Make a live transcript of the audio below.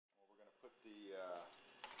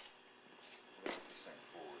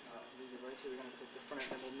Actually, we're going to put the front and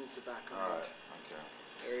then we'll move the back All around. right. Okay.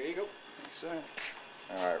 There you go. Thanks, sir.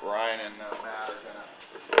 All right. Ryan and Matt are gonna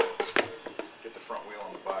get the front wheel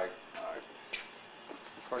on the bike. All right.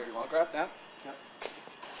 Corey, you want to grab that? Yep.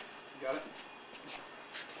 You got it?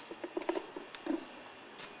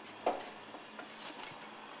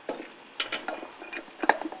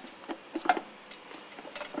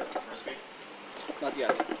 Not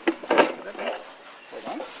yet. Put that down. Hold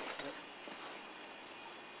on.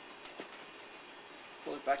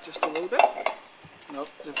 Pull it back just a little bit. Nope,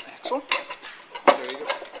 the axle. There you go.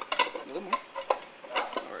 A little more.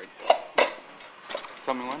 Alright.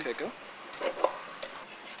 Tell me when. Okay, go.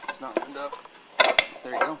 It's not lined up.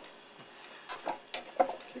 There you go.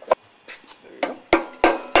 Keep it. There you go.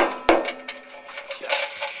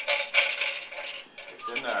 It's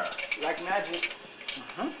in there. Like magic.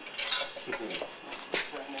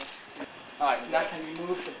 Alright, now can you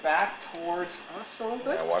move the back towards us a little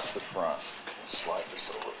bit? Yeah, watch the front. Slide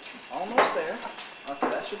this over. Almost there. Okay,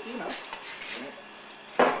 that should be enough.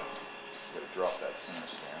 Gotta drop that center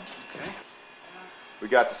stand. Okay. We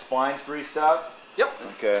got the splines greased up. Yep.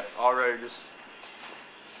 Okay. All ready, just.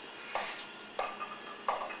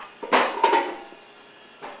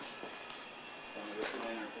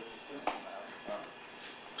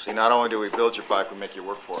 See, not only do we build your bike, we make you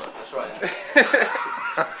work for it. That's right.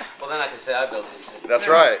 Well, then I can say I built it. You see. That's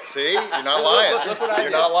right. See, you're not lying. Look what I You're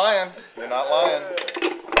did. not lying. You're not lying.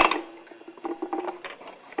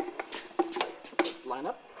 Line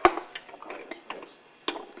up.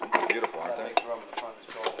 Beautiful, aren't That they? big drum in the front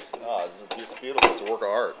is gorgeous. Oh, it's beautiful. It's a work of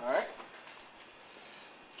art. Alright.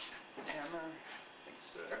 Hammer.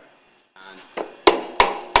 And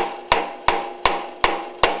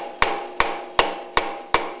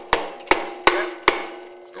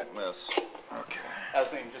Don't miss. Okay. I was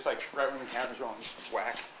thinking, just like right when the camera's rolling, just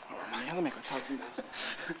whack. Yeah, let me go talk to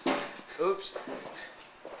this. oops.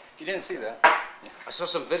 You didn't see that? I saw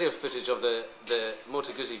some video footage of the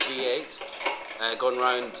Moto Guzzi V8 going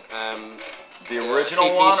around. The original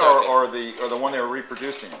TT one, circuit. or the one they were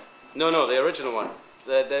reproducing? No, the original one.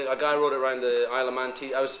 A guy rode it around the Isle of Man.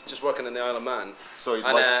 I was just working in the Isle of Man. So you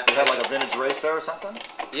And, you had like a vintage race there or something?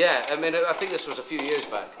 Yeah, I mean, I think this was a few years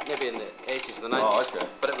back, maybe in the 80s or the 90s. Oh, okay.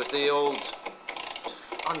 But it was the old,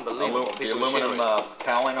 unbelievable The piece of aluminum machinery.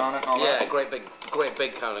 cowling on it and all Yeah, that? great big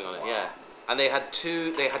cowling on it. Yeah, and they had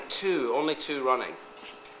only two running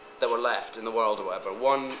that were left in the world or whatever.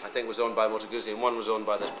 One I think was owned by Moto Guzzi, and one was owned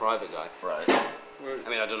by this private guy. Right. I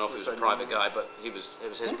mean, I don't know if he was a private guy, but it was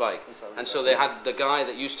his bike. And so they had the guy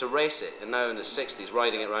that used to race it, and now in his 60s,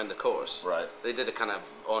 riding it around the course. Right. They did a kind of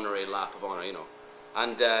honorary lap of honor, you know.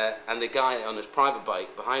 And the guy on his private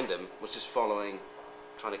bike behind him was just following,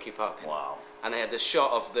 trying to keep up. Wow. And they had this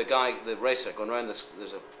shot of the guy, the racer, going around this.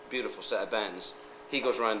 There's a beautiful set of bends. He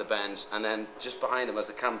goes around the bends, and then just behind him, as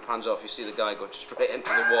the camera pans off, you see the guy going straight into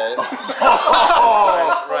the wall.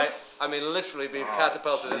 right. I mean, literally being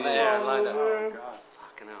catapulted in the air and lined up. Oh, God.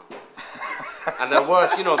 Fucking hell. And they're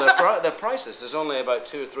worth, you know, they're priceless. There's only about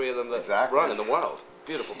 2 or 3 of them that run in the world.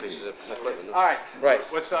 Beautiful pieces of equipment. Alright. Right.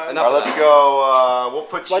 What size? Enough All of right, let's that. go. We'll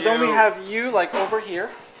put Why you. don't we have you like over here?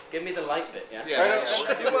 Give me the light bit, yeah? Yeah, Right,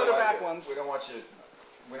 yeah, do one of the back ones. We don't want you.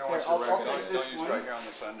 We don't Here, want I'll you take wrecking it. this Don't use one. right here on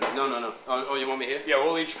this under. No. Oh, you want me here? Yeah,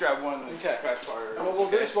 we'll each grab one. And Okay. back fire. And what we'll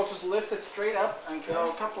do is we'll just lift it straight up and go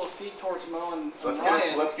a couple of feet towards Mo and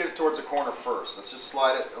Ryan. Let's get it towards the corner first. Let's just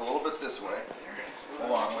slide it a little bit this way.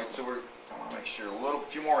 Hold on, wait till I want to make sure a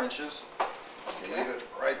few more inches. Okay, leave it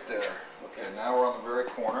right there. Okay, now we're on the very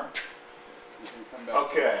corner. You can come back.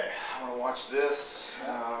 Okay, I'm gonna watch this.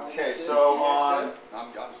 Okay, so on.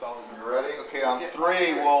 I'm solid. You ready? Okay, on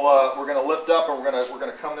 3, we're gonna lift up and we're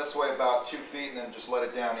gonna come this way about 2 feet and then just let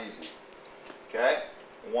it down easy. Okay,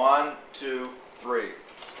 1, 2, 3.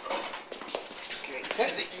 Okay,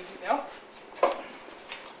 easy now.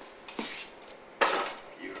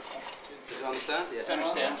 Beautiful. Does it understand? Yeah. Center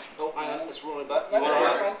stand. Oh, hang on, it's rolling back. Right You there, want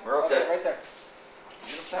that's it? fine. We're okay. Right there.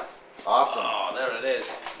 Awesome. Oh, there it is.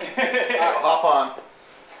 Hop on.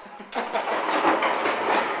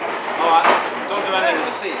 Oh, don't do anything with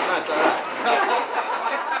the seat. Nice like that.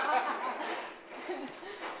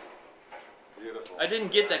 Beautiful. I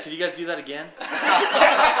didn't get that. Could you guys do that again?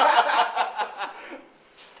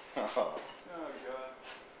 Oh, God.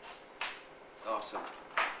 Awesome.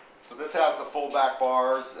 So this has the full back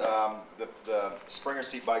bars. The Springer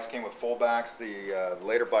seat bikes came with full backs. The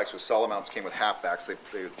later bikes with Sella mounts came with half backs. They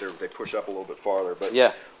push up a little bit farther. But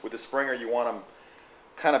Yeah. with the Springer, you want them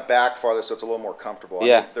kind of back farther so it's a little more comfortable. I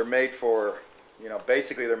Yeah. mean, they're made for,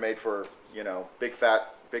 basically they're made for, big fat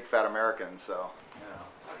Americans. So,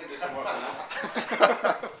 I can do some work on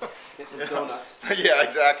that. case of donuts. Yeah,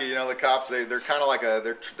 exactly. You know, the cops, they're kind of like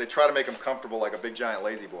they try to make them comfortable like a big giant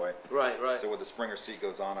lazy boy. Right, right. So with the Springer seat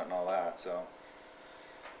goes on it and all that. So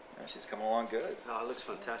yeah, she's coming along good. Oh, it looks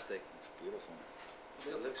fantastic. Beautiful.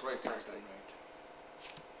 It looks fantastic.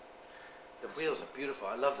 The wheels are beautiful.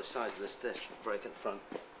 I love the size of this disc brake at the front.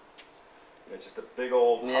 It's just a big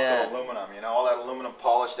old hunk Yeah. of aluminum. You know, all that aluminum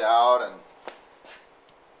polished out and.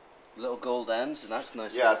 Little gold ends, and that's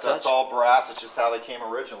nice. Yeah, that's all brass. It's just how they came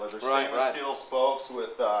originally. They're Right, stainless right. steel spokes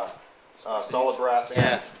with solid brass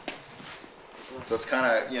ends. So it's kind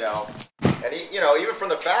of, you know, and you know, even from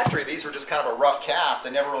the factory, these were just kind of a rough cast.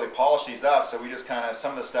 They never really polished these up, so we just kind of,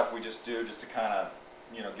 some of the stuff we just do just to kind of,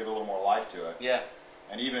 you know, give a little more life to it. Yeah.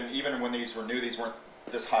 And even when these were new, these weren't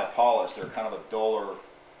this high polished. They were kind of a duller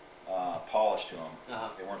polish to them.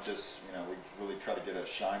 They weren't this, you know, we really try to get a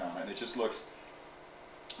shine on it. And it just looks.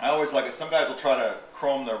 I always like it. Some guys will try to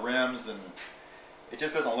chrome the rims, and it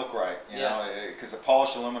just doesn't look right, you know, because the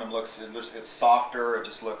polished aluminum it's softer. It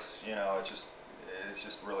just looks, you know, it's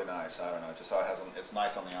just really nice. I don't know, just how it has, it's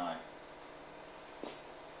nice on the eye.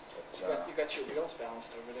 But, You got your wheels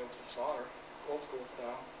balanced over there with the solder, old school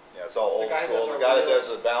style. yeah, it's all old guy who school. does The our guy that wheels-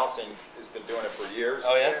 does the balancing has been doing it for years.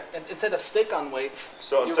 Oh yeah. And instead of stick-on weights,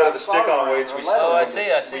 So you instead of wrap the solder stick-on around weights, or we lead. Oh, I see,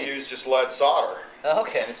 I see. we use just lead solder. Oh,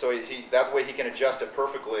 okay. And so that way he can adjust it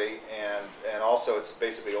perfectly, and also it's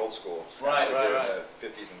basically old school. It's kinda Right, how they right, did it right. in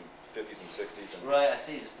the 50s and 60s. And, Right, I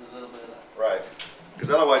see. Just a little bit of that. right.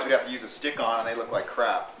 Because otherwise we'd have to use a stick-on, and they look like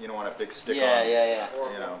crap. You don't want a big stick-on. Yeah, yeah, yeah.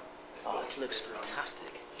 You know. Oh, this looks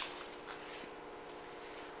fantastic.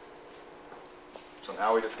 So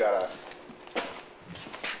now we just gotta.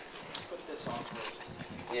 Put this on first.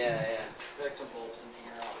 Yeah, yeah. There's some bolts in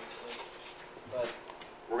here, obviously. But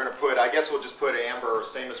We're gonna put. I guess we'll just put amber,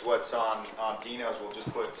 same as what's on Dino's. We'll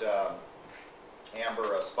just put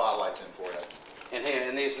amber spotlights in for it. In here,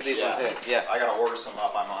 in these ones here. Yeah. I gotta order some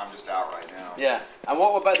up. I'm just out right now. Yeah. And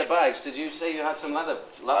what about the bags? Did you say you had some leather?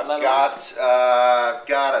 I've leather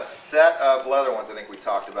got a set of leather ones. I think we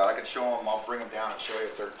talked about. I can show them. I'll bring them down and show you.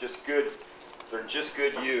 They're just good. They're just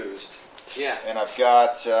good used. Yeah. And I've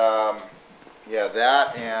got yeah,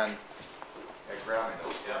 that and grab me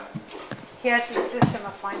those. Yeah. Yeah, it's a system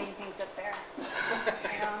of finding things up there.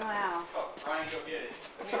 I don't know how. Oh, Ryan, go get it.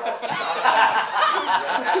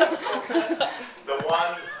 The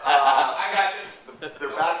one. I got you.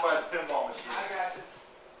 They're backed by the pinball machine. I got you.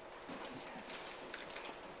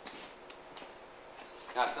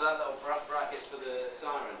 Now, so that little bracket's for the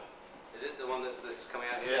siren. Is it the one that's coming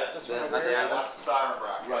out here? Yes. At the angle? That's the siren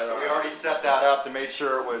bracket. Right, So right, we right. already set that up to make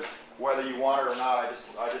sure it was whether you want it or not.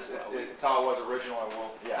 It's how it was originally.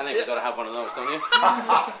 I think you've got to have one of those, don't you?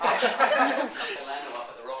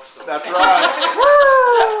 That's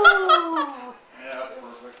right. Yeah, that's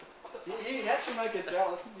perfect. he actually might get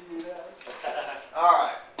jealous if you do that. All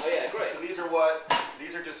right. Oh yeah, great. So these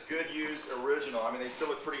are just good used original. I mean, they still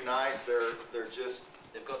look pretty nice. They're just.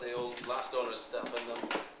 They've got the old last owner's stuff in them.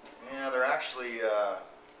 Yeah, they're actually. I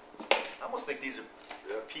almost think these are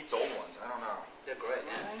Pete's old ones. I don't know. They're great,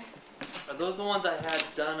 yeah. Are those the ones I had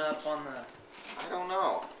done up on the? I don't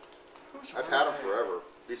know. I've had them forever.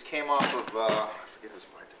 These came off of. I forget whose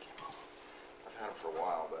bike they came off of. I've had them for a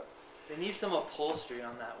while, but. They need some upholstery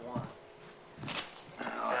on that one. I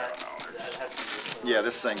don't know. That has to be replaced. Yeah,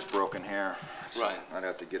 this thing's broken here. So Right. I'd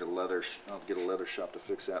have to get a leather. I'll have to get a leather shop to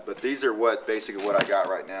fix that. But these are basically what I got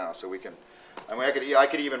right now. So we can. I mean, I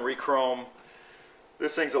could even re-chrome.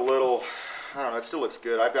 This thing's a little. I don't know. It still looks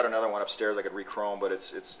good. I've got another one upstairs I could re-chrome, but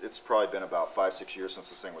it's probably been about 5-6 years since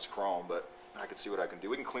this thing was chrome. But I can see what I can do.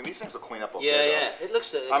 We can clean these things. Will clean up okay. Yeah, though. yeah. It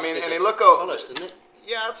looks. I mean, and they look polished, doesn't it?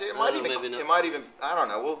 Yeah, it I might don't know, even. maybe not. It might even. I don't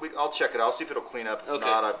know. I'll check it out. I'll see if it'll clean up. If Okay.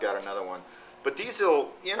 not, I've got another one. But these will.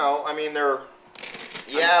 You know. I mean, they're.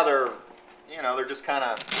 Yeah, they're. You know, they're just kind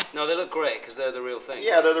of. No, they look great because they're the real thing.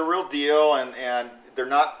 Yeah, they're the real deal, and they're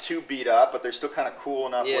not too beat up, but they're still kind of cool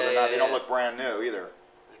enough where they're Yeah, not. They don't yeah. look brand new either.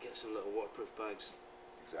 I get some little waterproof bags,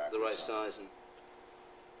 Exactly. the right so. size,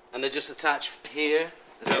 and they're just attached here.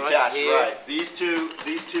 Is that right? Attached, Here. right. These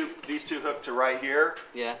two hook to right here,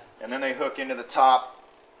 Yeah. and then they hook into the top.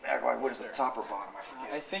 What is it? Top or bottom? I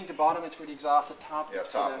forget. I think the bottom is for the exhaust, the top Yeah, is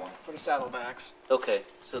top for the, one. for the saddlebags. Okay,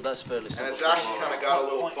 so that's fairly And simple. it's actually kind of got a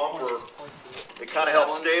little bumper. It kind of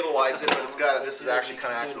helps stabilize it, but it's got. This is actually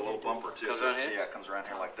kind of acts as a little bumper too. Comes so, around here? Yeah, it comes around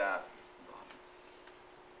here like that.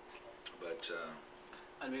 But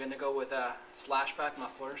And we're gonna go with slashback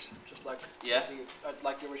mufflers, just like Yeah.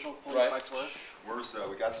 like the original pony Right. spikes were. where's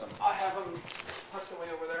we got some. I have them tucked away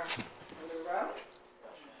over there. Over there, right?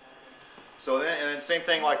 So then, and then same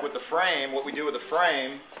thing like with the frame. What we do with the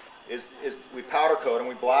frame is we powder coat them.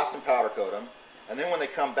 We blast and powder coat them, and then when they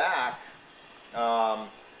come back,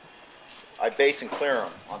 I base and clear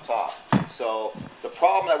them on top. So the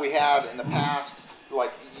problem that we had in the past,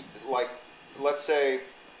 like let's say,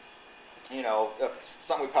 you know,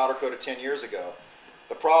 something we powder coated 10 years ago.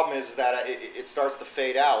 The problem is that it starts to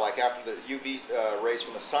fade out. Like after the UV rays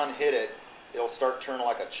from the sun hit it, it'll start turning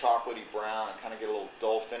like a chocolatey brown and kind of get a little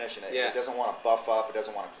dull finish, and it doesn't want to buff up, it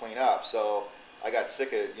doesn't want to clean up. So I got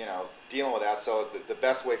sick of, you know, dealing with that. So the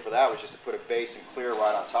best way for that was just to put a base and clear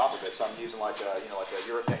right on top of it. So I'm using like a, you know, like a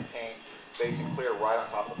urethane paint, base and clear right on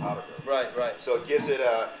top of the powder coat. Right. So it gives it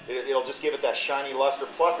it'll just give it that shiny luster.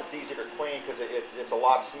 Plus it's easier to clean because it's a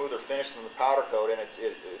lot smoother finish than the powder coat, and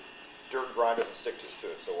dirt and grime doesn't stick to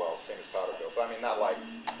it so well, same as powder coat. But I mean, not like,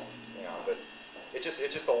 you know, but it's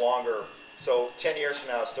just a longer. So 10 years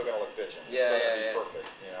from now, it's still going to look bitchin'. It's still going to be perfect,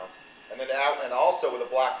 you know. And then and also with a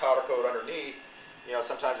black powder coat underneath, you know,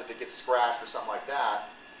 sometimes if it gets scratched or something like that,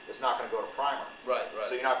 it's not going to go to primer. Right.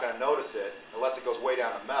 So you're not going to notice it unless it goes way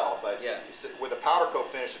down to metal. But with a powder coat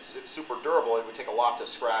finish, it's super durable. It would take a lot to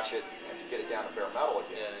scratch it and get it down to bare metal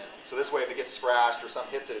again. So this way, if it gets scratched or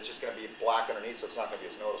something hits it, it's just going to be black underneath, so it's not going to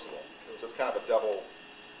be as noticeable. So it's kind of a double,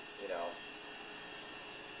 you know.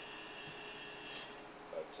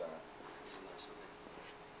 But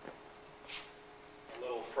a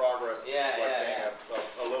little progress, thing.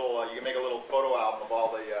 A little, you can make a little photo album of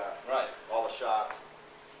all the all the shots.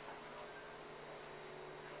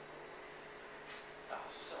 Oh,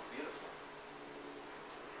 so beautiful.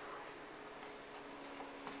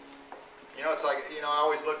 You know, it's like, you know, I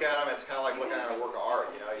always look at them. It's kind of like looking at a work of art.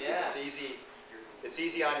 You know, it's easy. It's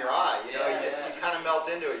easy on your eye. You know, you kind of melt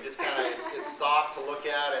into it. You just kind of it's soft to look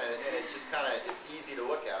at, and it's just kind of it's easy to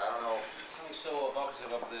look at. I don't know. Something so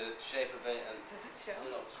evocative of the shape of it, and Does it show? I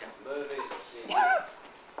don't know if it's from movies or seeing.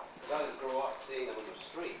 Because I didn't grow up seeing them on the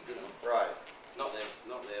street, you know. Right. Not the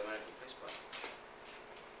American police bike.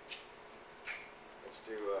 Let's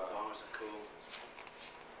do. Bars are cool.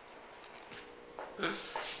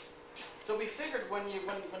 So we figured when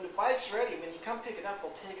the bike's ready, when you come pick it up,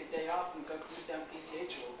 we'll take a day off and go cruise down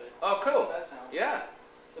PCH a little bit. Oh, cool. How does that sound? Yeah.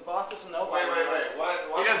 The boss doesn't know. Wait.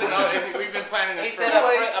 He doesn't know. We've been planning this. He said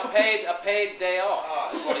a paid day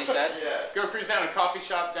off. Is what he said. Go cruise down a coffee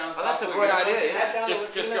shop down. Oh, that's a south great Louisiana. idea. Head down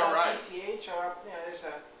Just to go ride. PCH or up, you know, there's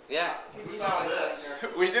a. Yeah. He's on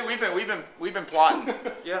there. We've been plotting.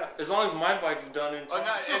 Yeah, as long as my bike's done in time.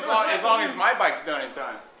 As long as my bike's done in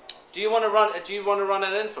time. Do you want to run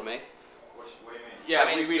it in for me? What do you mean? Yeah,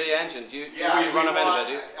 I mean, the engine. Do you Yeah, run them in a bit?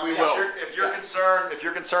 Do you? I mean, We will. If you're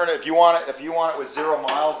concerned, if you want it with 0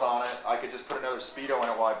 miles on it, I could just put another speedo in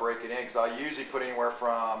it while I break it in. Because I usually put anywhere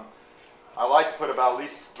from, I like to put about at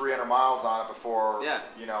least 300 miles on it before,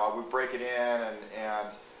 you know, we break it in, and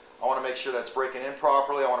I want to make sure that's breaking in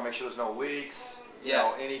properly. I want to make sure there's no leaks. You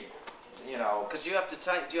know, you know. Because you have to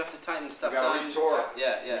tighten stuff We got to down. retorque.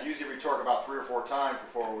 Yeah. We usually retorque about 3 or 4 times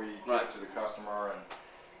before we get it to the customer, and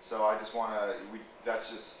so I just want to.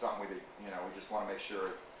 That's just something we just want to make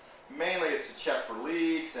sure. Mainly, it's to check for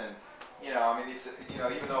leaks, and you know, I mean,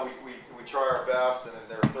 even though we try our best, and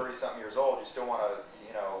they're 30-something years old, you still want to,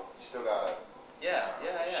 you know, you still gotta.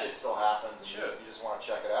 Shit still happens. And Sure. You just want to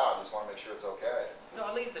check it out. You just want to make sure it's okay. No,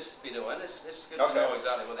 I'll leave the speedo in. It's good Okay. to know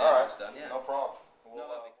exactly what the All right. engine's done. Yeah. No problem. No,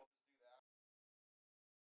 that'd be cool.